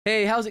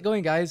Hey, how's it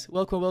going, guys?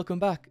 Welcome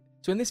back.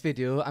 So in this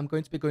video, I'm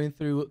going to be going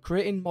through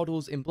creating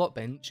models in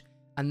Blockbench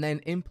and then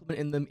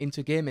implementing them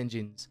into game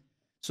engines.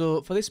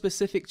 So for this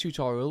specific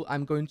tutorial,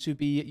 I'm going to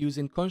be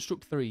using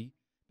Construct 3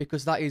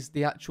 because that is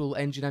the actual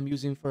engine I'm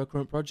using for a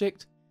current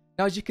project.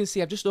 Now, as you can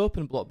see, I've just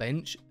opened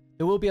Blockbench.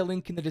 There will be a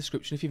link in the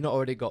description if you've not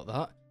already got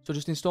that. So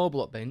just install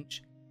Blockbench.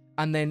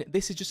 And then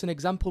this is just an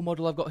example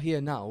model I've got here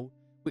now,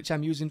 which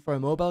I'm using for a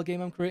mobile game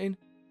I'm creating.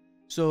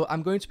 So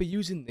I'm going to be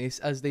using this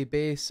as the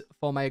base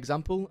for my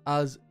example,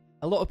 as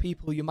a lot of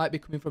people, you might be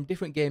coming from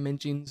different game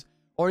engines,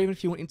 or even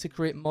if you're wanting to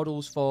create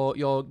models for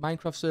your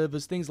Minecraft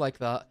servers, things like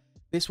that,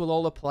 this will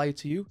all apply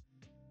to you.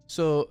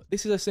 So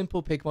this is a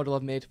simple pig model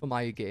I've made for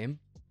my game,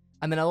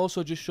 and then I'll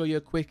also just show you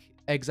a quick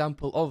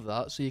example of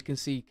that so you can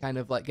see, kind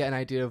of like get an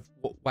idea of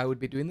why I would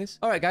be doing this.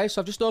 Alright guys,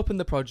 so I've just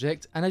opened the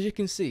project, and as you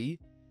can see,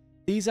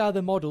 these are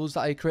the models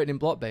that I created in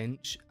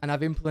Blockbench, and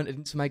I've implemented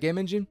into my game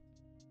engine.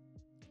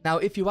 Now,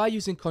 if you are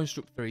using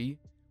Construct 3,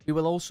 we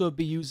will also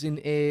be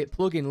using a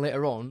plugin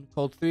later on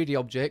called 3D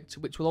Object,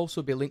 which will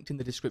also be linked in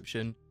the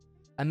description.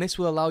 And this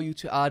will allow you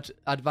to add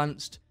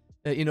advanced,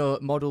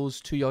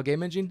 models to your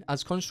game engine,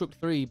 as Construct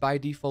 3 by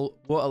default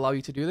won't allow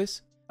you to do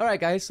this. Alright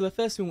guys, so the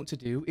first thing we want to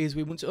do is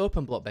we want to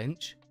open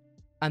Blockbench.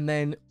 And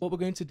then what we're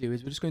going to do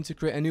is we're just going to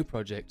create a new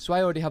project. So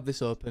I already have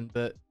this open,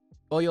 but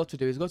all you have to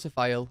do is go to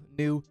File,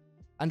 New.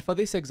 And for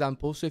this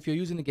example, so if you're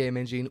using a game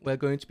engine, we're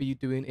going to be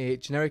doing a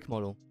generic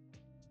model.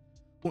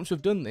 Once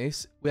we've done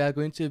this, we are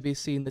going to be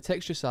seeing the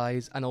texture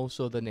size and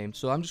also the name.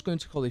 So I'm just going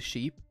to call this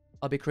sheep.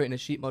 I'll be creating a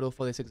sheep model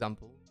for this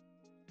example.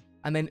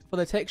 And then for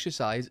the texture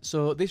size,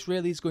 so this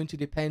really is going to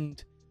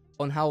depend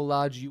on how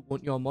large you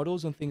want your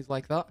models and things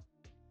like that.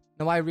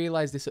 Now I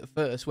realized this at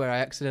first where I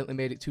accidentally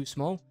made it too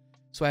small.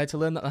 So I had to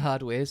learn that the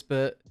hard ways,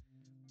 but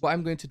what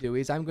I'm going to do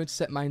is I'm going to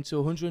set mine to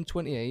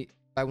 128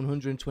 by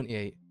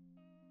 128. So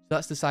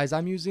that's the size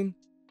I'm using.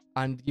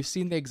 And you've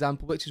seen the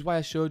example, which is why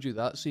I showed you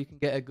that, so you can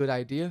get a good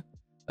idea.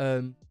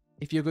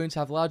 If you're going to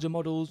have larger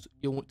models,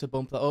 you'll want to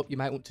bump that up. You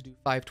might want to do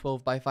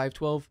 512 by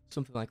 512,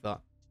 something like that.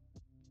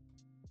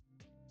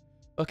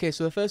 Okay,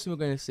 so the first thing we're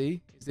going to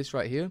see is this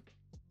right here.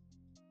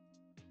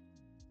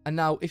 And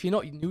now, if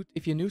you're new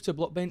to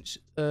Blockbench,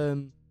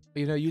 but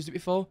you've never used it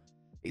before,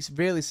 it's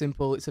really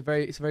simple. It's a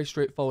very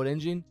straightforward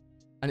engine,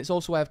 and it's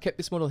also why I've kept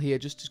this model here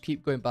just to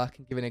keep going back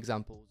and giving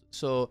examples.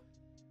 So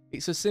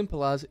it's as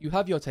simple as you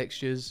have your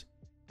textures,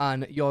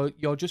 and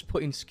you're just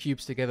putting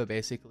cubes together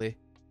basically.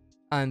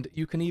 And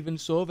you can even,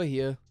 so over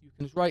here, you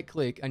can just right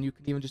click and you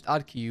can even just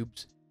add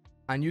cubes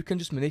and you can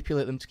just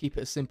manipulate them to keep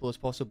it as simple as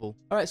possible.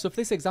 Alright, so for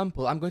this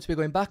example, I'm going to be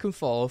going back and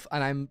forth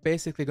and I'm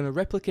basically going to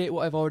replicate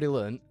what I've already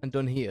learned and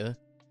done here.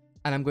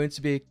 And I'm going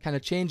to be kind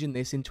of changing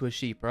this into a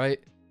sheep, right?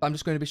 But I'm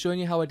just going to be showing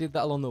you how I did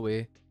that along the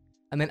way.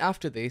 And then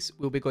after this,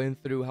 we'll be going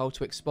through how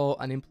to export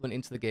and implement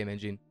into the game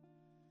engine.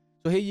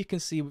 So here you can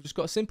see we've just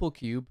got a simple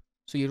cube.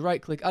 So you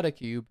right click, add a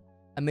cube,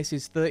 and this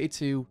is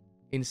 32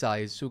 in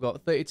size. So we've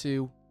got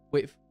 32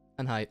 width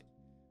and height.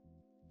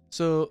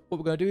 So what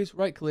we're going to do is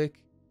right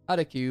click, add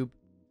a cube,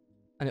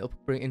 and it'll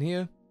bring it in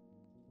here.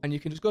 And you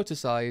can just go to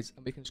size,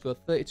 and we can just go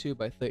 32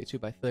 by 32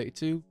 by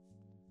 32,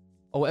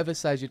 or whatever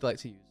size you'd like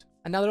to use.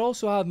 And now there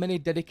also are many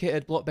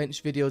dedicated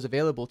Blockbench videos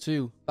available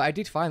too, but I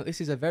did find that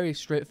this is a very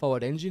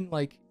straightforward engine.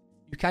 Like,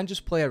 you can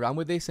just play around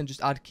with this and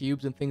just add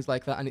cubes and things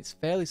like that, and it's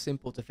fairly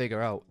simple to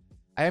figure out.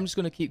 I am just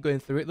going to keep going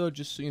through it though,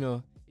 just so you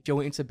know, if you're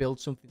wanting to build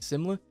something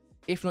similar.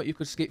 If not, you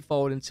could skip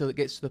forward until it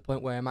gets to the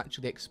point where I'm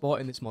actually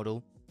exporting this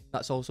model.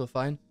 That's also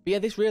fine. But yeah,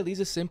 this really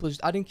is as simple as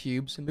just adding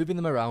cubes and moving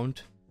them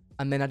around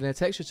and then adding a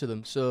texture to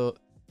them. So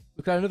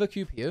we could add another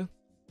cube here.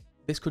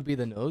 This could be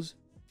the nose.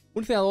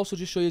 One thing I'll also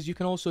just show you is you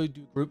can also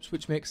do groups,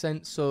 which makes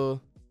sense.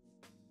 So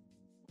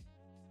you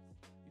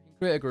can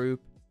create a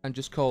group and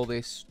just call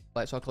this,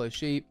 like, so I'll call it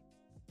sheep.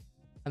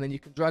 And then you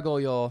can drag all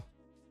your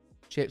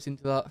shapes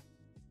into that.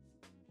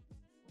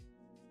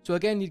 So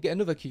again, you'd get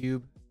another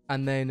cube.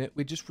 And then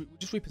we just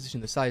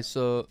reposition the size.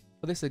 So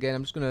for this again,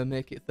 I'm just going to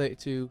make it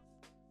 32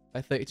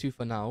 by 32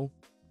 for now.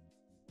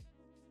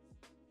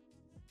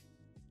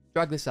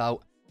 Drag this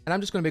out. And I'm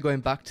just going to be going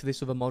back to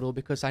this other model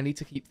because I need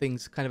to keep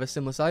things kind of a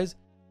similar size.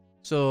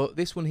 So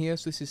this one here,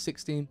 so this is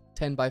 16,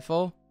 10 by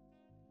 4.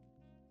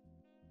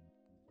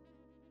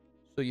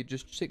 So you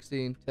just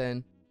 16,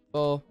 10,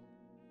 4.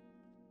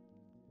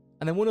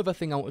 And then one other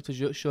thing I wanted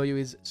to show you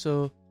is,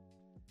 so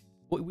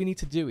what we need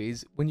to do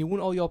is, when you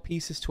want all your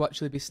pieces to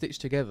actually be stitched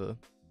together,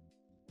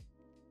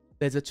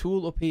 there's a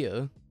tool up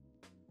here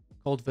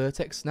called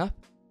Vertex Snap.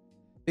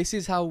 This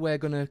is how we're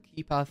going to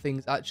keep our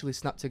things actually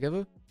snapped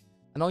together.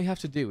 And all you have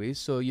to do is,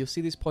 so you'll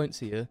see these points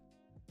here,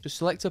 just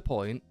select a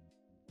point,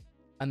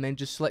 and then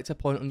just select a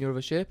point on your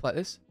other shape, like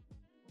this.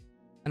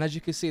 And as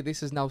you can see,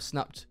 this is now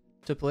snapped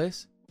to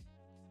place.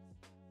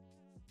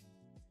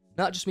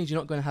 That just means you're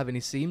not going to have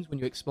any seams when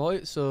you export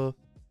it, so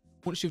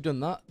once you've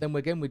done that, then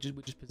again, we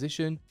just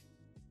position.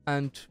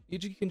 And you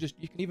can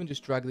even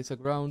just drag this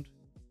around.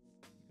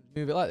 You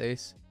can move it like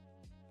this,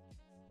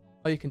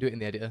 or you can do it in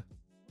the editor,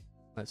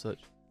 like such.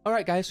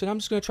 Alright guys, so now I'm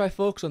just going to try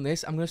focus on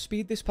this. I'm going to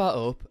speed this part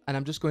up and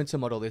I'm just going to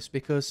model this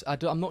because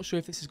I'm not sure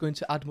if this is going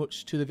to add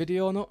much to the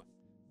video or not.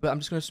 But I'm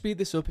just going to speed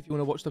this up if you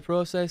want to watch the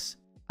process,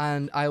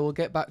 and I will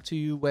get back to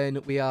you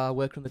when we are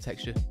working on the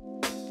texture.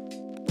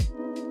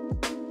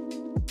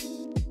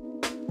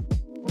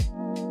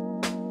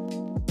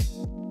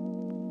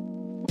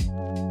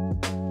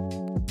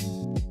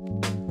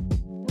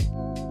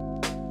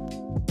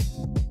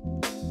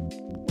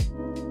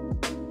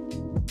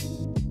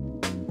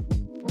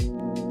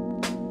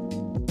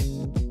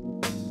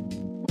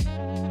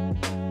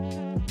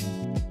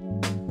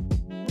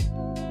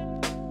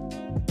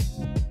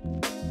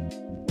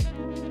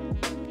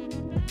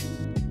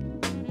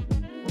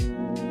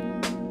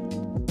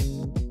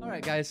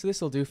 Guys, so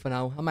this will do for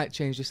now. I might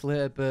change this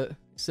later, but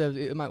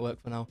it might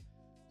work for now.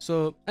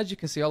 So as you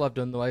can see, all I've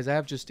done though is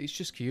it's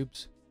just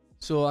cubes.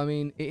 So I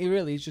mean, it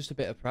really is just a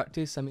bit of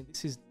practice. I mean,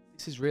 this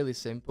is really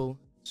simple.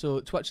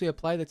 So to actually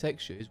apply the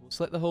textures, we'll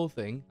select the whole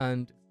thing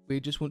and we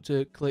just want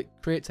to click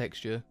create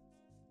texture,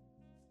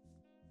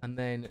 and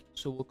then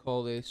so we'll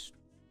call this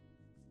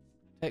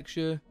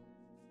texture,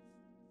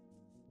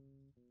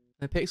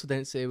 and pixel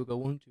density we'll go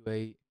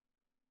 128,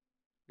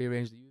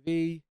 rearrange the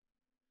UV.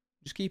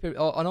 Just keep it, and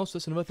also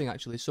that's another thing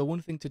actually. So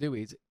one thing to do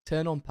is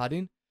turn on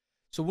padding.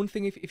 So one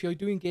thing, if you're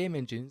doing game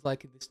engines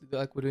like this,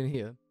 like we're doing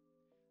here,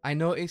 I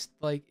noticed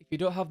like if you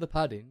don't have the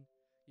padding,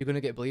 you're gonna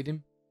get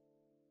bleeding.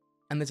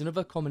 And there's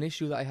another common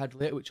issue that I had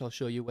later, which I'll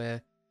show you,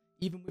 where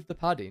even with the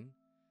padding,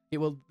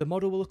 the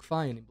model will look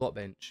fine in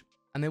Blockbench,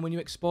 and then when you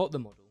export the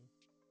model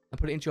and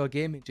put it into your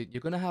game engine,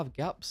 you're gonna have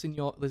gaps in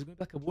there's gonna be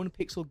like a 1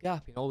 pixel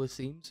gap in all the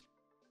seams.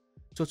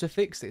 So to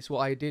fix this, what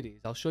I did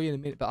is, I'll show you in a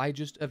minute, but I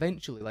just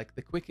eventually, like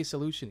the quickest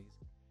solution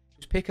is,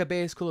 just pick a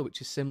base color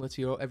which is similar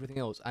to your everything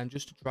else and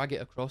just drag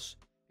it across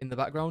in the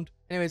background.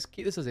 Anyways,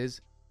 keep this as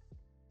is.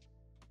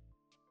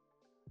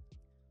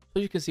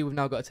 So you can see we've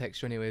now got a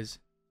texture anyways.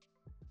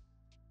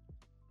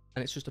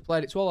 And it's just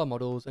applied it to all our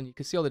models, and you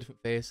can see all the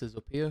different faces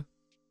up here.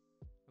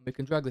 And we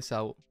can drag this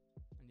out,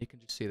 and you can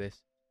just see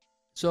this.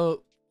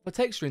 So for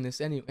texturing this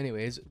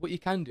anyways, what you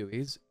can do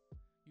is,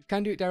 you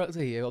can do it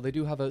directly here, or they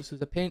do have so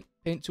there's a paint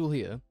tool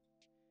here,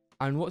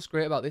 and what's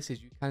great about this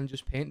is you can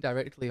just paint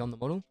directly on the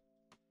model.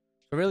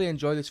 So I really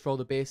enjoy this for all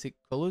the basic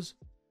colors.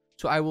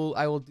 So I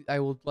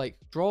will like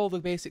draw all the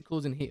basic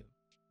colors in here,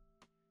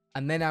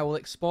 and then I will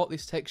export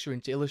this texture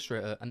into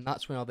Illustrator, and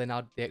that's when I'll then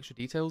add the extra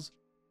details.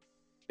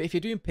 But if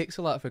you're doing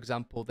pixel art, for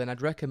example, then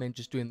I'd recommend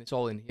just doing this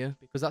all in here,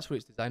 because that's what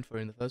it's designed for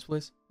in the first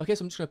place. Okay,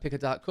 so I'm just going to pick a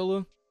dark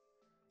color,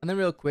 and then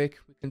real quick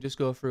we can just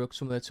go through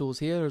some of the tools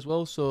here as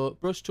well. So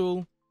brush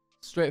tool,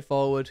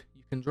 straightforward,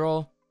 you can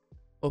draw.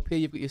 Up here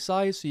you've got your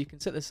size, so you can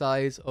set the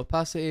size,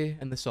 opacity,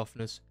 and the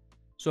softness.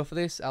 So for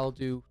this I'll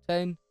do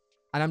 10,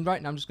 and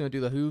right now I'm just going to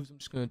do the hooves. I'm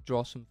just going to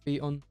draw some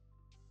feet on.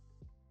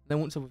 Then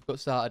once we've got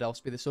started, I'll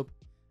speed this up.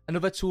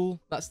 Another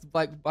tool that's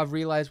like I've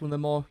realized one of the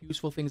more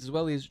useful things as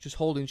well is just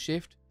holding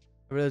shift.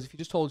 I realize if you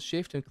just hold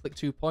shift and click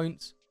 2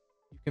 points,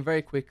 you can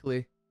very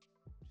quickly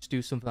just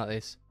do something like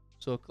this.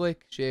 So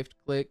click, shift,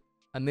 click,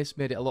 and this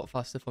made it a lot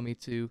faster for me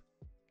to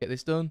get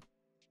this done.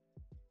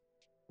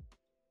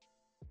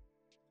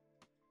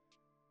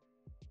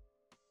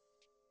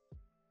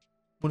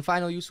 One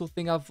final useful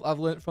thing I've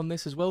learned from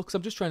this as well, because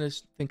I'm just trying to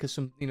think of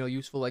some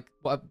useful, like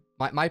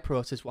my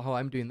process, how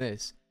I'm doing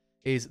this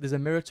is there's a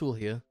mirror tool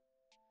here,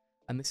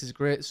 and this is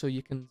great. So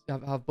you can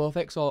have both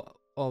X or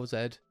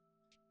Z,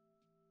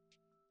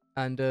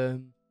 and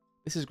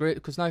this is great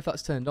because now if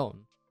that's turned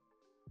on,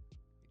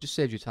 it just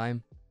saves you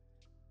time.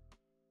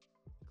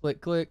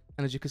 Click, click,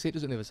 and as you can see, it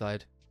does it on the other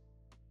side.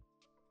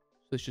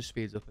 So this just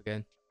speeds up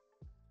again,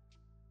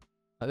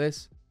 like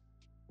this.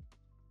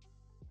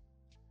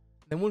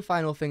 Then one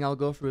final thing I'll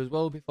go through as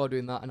well before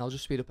doing that, and I'll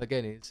just speed up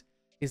again,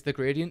 is the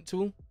gradient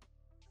tool.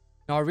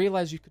 Now I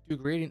realised you could do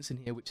gradients in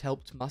here, which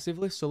helped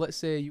massively. So let's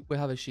say we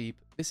have a sheep.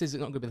 This is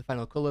not going to be the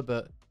final colour,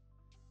 but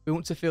we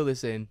want to fill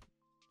this in.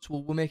 So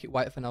we'll make it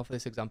white for now for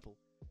this example.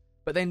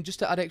 But then just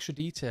to add extra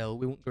detail,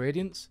 we want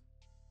gradients.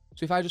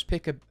 So if I just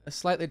pick a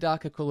slightly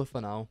darker colour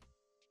for now,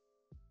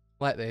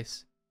 like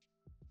this,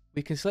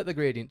 we can select the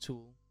gradient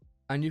tool,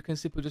 and you can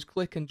simply just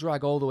click and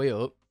drag all the way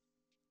up,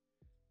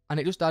 and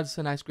it just adds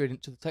a nice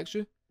gradient to the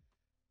texture.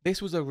 This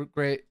was a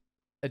great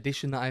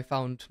addition that I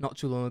found not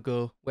too long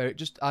ago, where it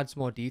just adds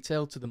more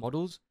detail to the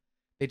models.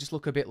 They just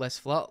look a bit less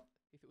flat.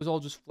 If it was all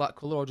just flat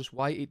colour or just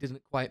white, it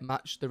doesn't quite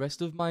match the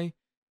rest of my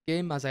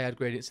game, as I add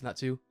gradients in that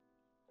too.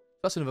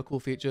 That's another cool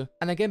feature.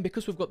 And again,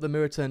 because we've got the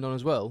mirror turned on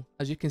as well,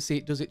 as you can see,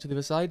 it does it to the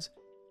other sides.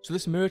 So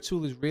this mirror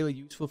tool is really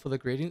useful for the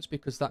gradients,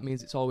 because that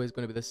means it's always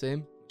going to be the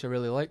same, which I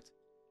really liked.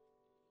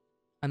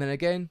 And then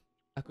again,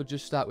 I could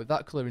just start with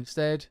that colour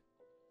instead.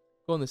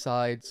 Go on the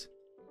sides,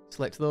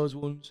 select those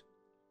ones,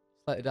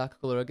 slightly darker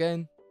colour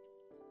again,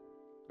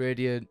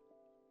 gradient,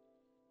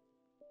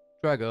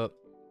 drag up,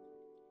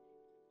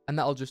 and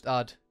that'll just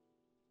add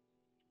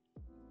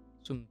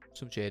some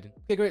shading.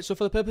 Okay, great. So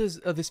for the purpose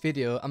of this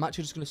video, I'm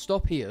actually just going to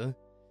stop here,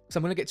 because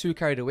I'm going to get too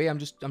carried away. I'm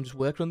just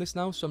working on this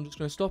now, so I'm just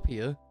going to stop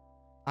here.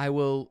 I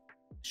will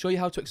show you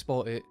how to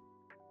export it.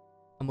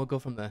 and we'll go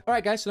from there.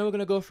 Alright guys, so now we're going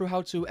to go through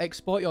how to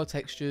export your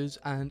textures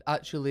and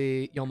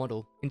actually your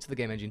model into the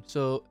game engine.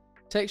 So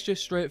texture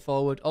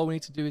straightforward. All we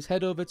need to do is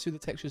head over to the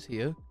textures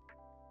here,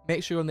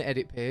 make sure you're on the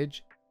edit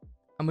page,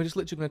 and we're just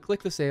literally going to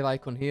click the save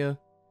icon here.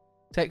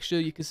 Texture,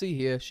 you can see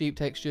here, sheep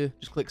texture,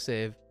 just click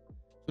save.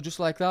 So just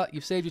like that,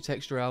 you've saved your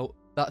texture out.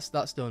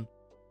 That's done.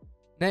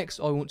 Next,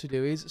 all we want to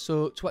do is,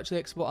 so to actually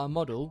export our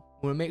model,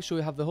 we want to make sure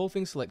we have the whole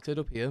thing selected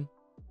up here.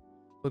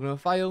 We're going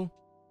to file,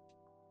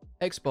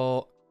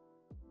 export,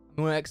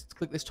 and we want to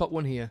click this top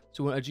one here.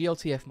 So we want a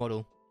GLTF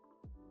model.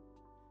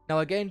 Now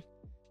again,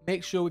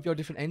 make sure with your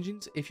different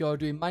engines, if you're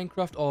doing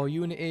Minecraft or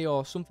Unity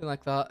or something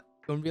like that,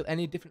 Unreal,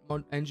 any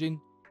different engine,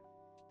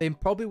 they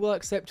probably will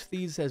accept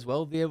these as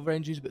well, the other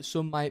engines, but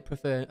some might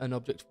prefer an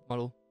object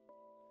model.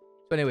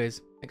 So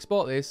anyways,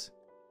 export this,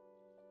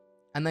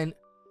 and then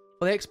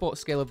for the export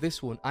scale of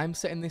this one, I'm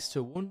setting this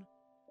to 1.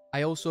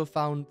 I also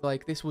found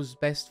like this was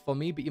best for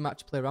me, but you might have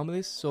to play around with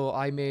this. So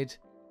I made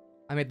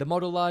the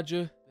model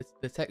larger,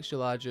 the texture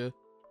larger,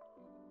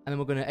 and then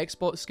we're going to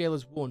export scale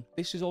as 1.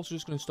 This is also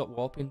just going to stop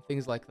warping,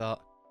 things like that.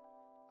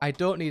 I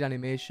don't need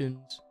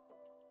animations,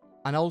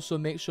 and also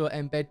make sure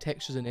embed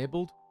textures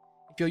enabled.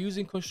 If you're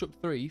using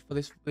Construct 3 for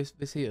this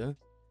here,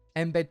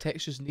 embed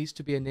textures needs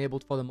to be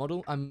enabled for the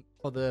model and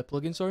for the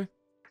plugin, sorry.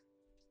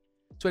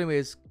 So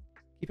anyways,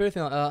 keep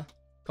everything like that.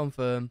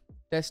 Confirm.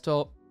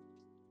 Desktop.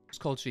 It's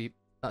called sheep.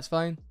 That's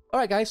fine.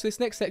 Alright guys, so this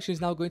next section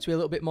is now going to be a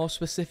little bit more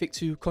specific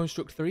to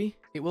Construct 3.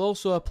 It will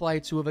also apply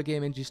to other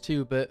game engines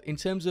too, but in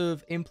terms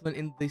of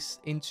implementing this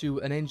into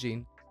an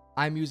engine,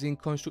 I'm using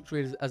Construct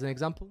 3 as an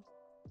example.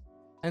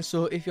 And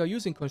so if you're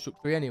using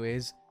Construct 3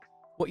 anyways,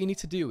 what you need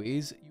to do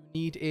is you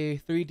need a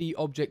 3D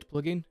object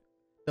plugin.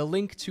 The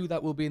link to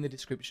that will be in the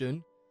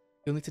description.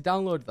 You'll need to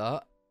download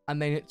that,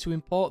 and then to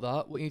import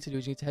that, what you need to do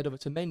is you need to head over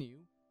to menu.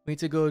 We need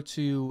to go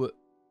to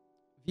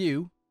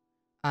View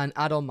and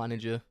Add-on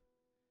Manager.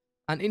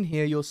 And in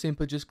here, you'll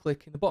simply just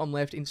click in the bottom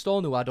left,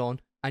 Install New Add-on,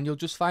 and you'll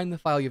just find the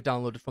file you've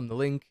downloaded from the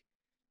link.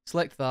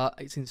 Select that,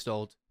 it's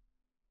installed.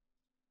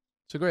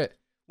 So great.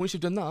 Once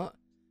you've done that,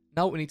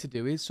 now what we need to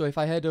do is, so if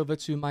I head over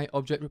to my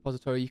object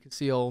repository, you can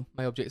see all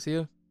my objects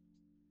here.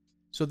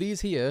 So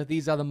these here,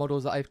 these are the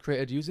models that I've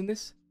created using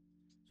this.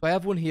 So I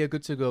have one here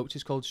good to go, which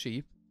is called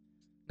sheep.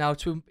 Now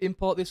to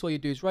import this, all you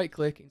do is right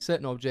click,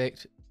 insert an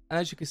object, and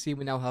as you can see,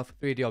 we now have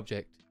a 3D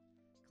object.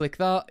 Click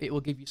that, it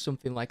will give you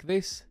something like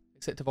this,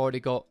 except I've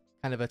already got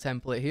kind of a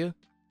template here.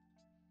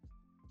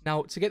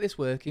 Now to get this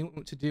working, what we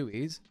want to do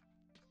is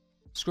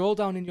scroll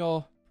down in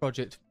your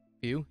project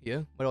view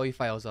here, where all your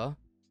files are,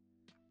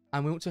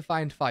 and we want to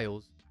find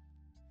files.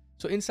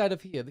 So inside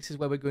of here, this is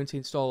where we're going to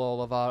install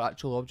all of our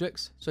actual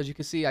objects. So as you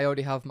can see, I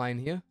already have mine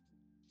here.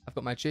 I've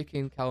got my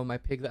chicken, cow, and my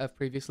pig that I've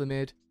previously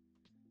made.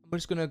 I'm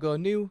just going to go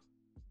new,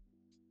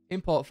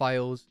 import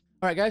files.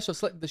 Alright guys, so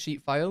select the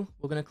sheep file.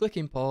 We're going to click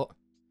import.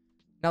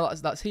 Now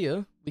that's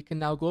here, we can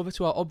now go over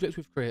to our object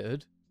we've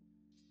created.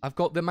 I've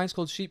got mine's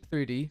called sheep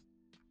 3D.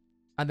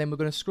 And then we're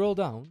going to scroll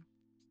down.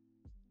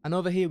 And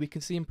over here we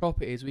can see in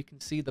properties, we can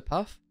see the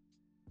path.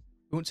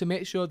 We want to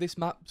make sure this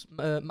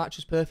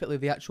matches perfectly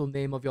the actual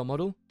name of your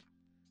model.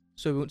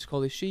 So we want to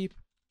call this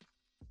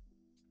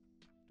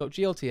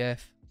sheep.gltf,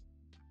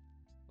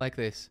 like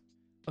this.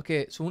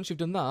 Okay, so once you've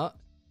done that,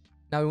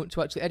 now we want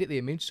to actually edit the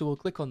image, so we'll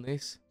click on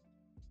this.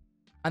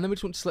 And then we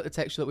just want to select the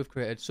texture that we've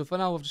created. So for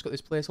now, I've just got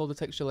this placeholder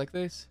texture like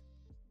this.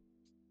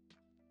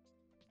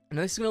 And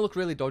this is going to look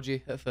really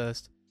dodgy at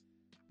first,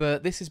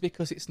 but this is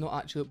because it's not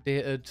actually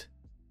updated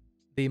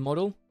the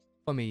model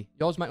for me.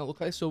 Yours might not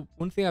look like this. So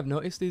one thing I've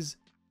noticed is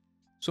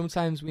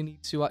sometimes we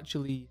need to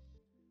actually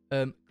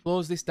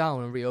close this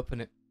down and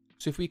reopen it.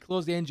 So if we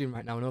close the engine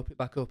right now and open it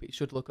back up, it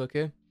should look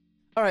okay.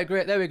 Alright,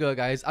 great, there we go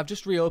guys. I've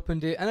just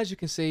reopened it, and as you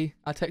can see,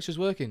 our texture's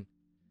working.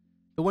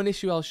 The one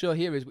issue I'll show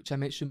here is, which I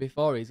mentioned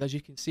before, is as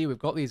you can see, we've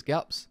got these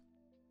gaps.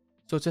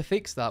 So to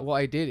fix that, what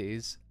I did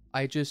is,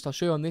 I'll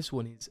show you on this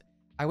one, is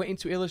I went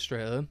into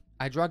Illustrator,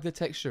 I dragged the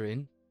texture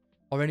in,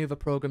 or any other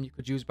program you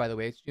could use by the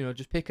way, you know,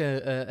 just pick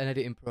an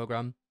editing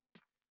program,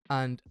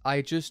 and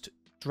I just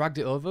dragged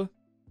it over.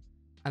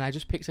 And I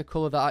just picked a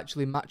colour that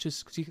actually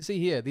matches, because you can see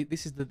here,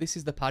 this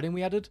is the padding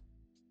we added.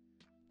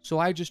 So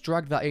I just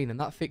dragged that in, and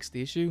that fixed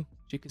the issue.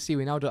 As you can see,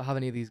 we now don't have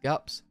any of these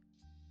gaps.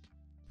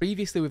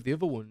 Previously with the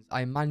other ones,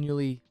 I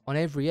manually, on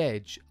every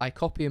edge, I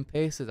copy and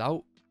pasted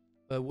out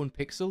 1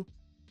 pixel.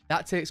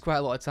 That takes quite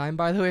a lot of time,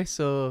 by the way,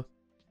 so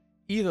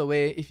either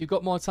way, if you've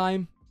got more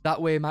time,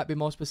 that way might be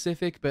more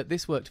specific, but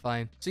this worked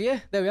fine. So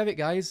yeah, there we have it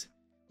guys.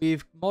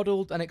 We've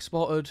modelled and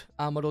exported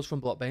our models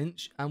from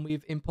Blockbench, and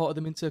we've imported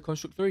them into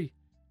Construct 3.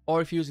 Or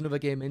if you're using other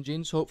game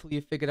engines, hopefully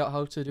you've figured out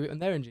how to do it on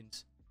their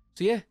engines.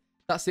 So yeah,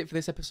 that's it for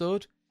this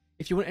episode.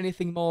 If you want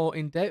anything more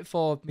in depth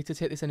or me to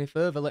take this any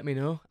further, let me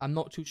know. I'm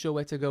not too sure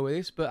where to go with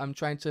this, but I'm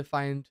trying to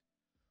find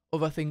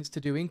other things to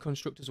do in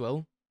Construct as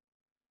well.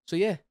 So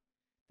yeah,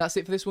 that's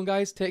it for this one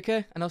guys. Take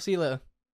care, and I'll see you later.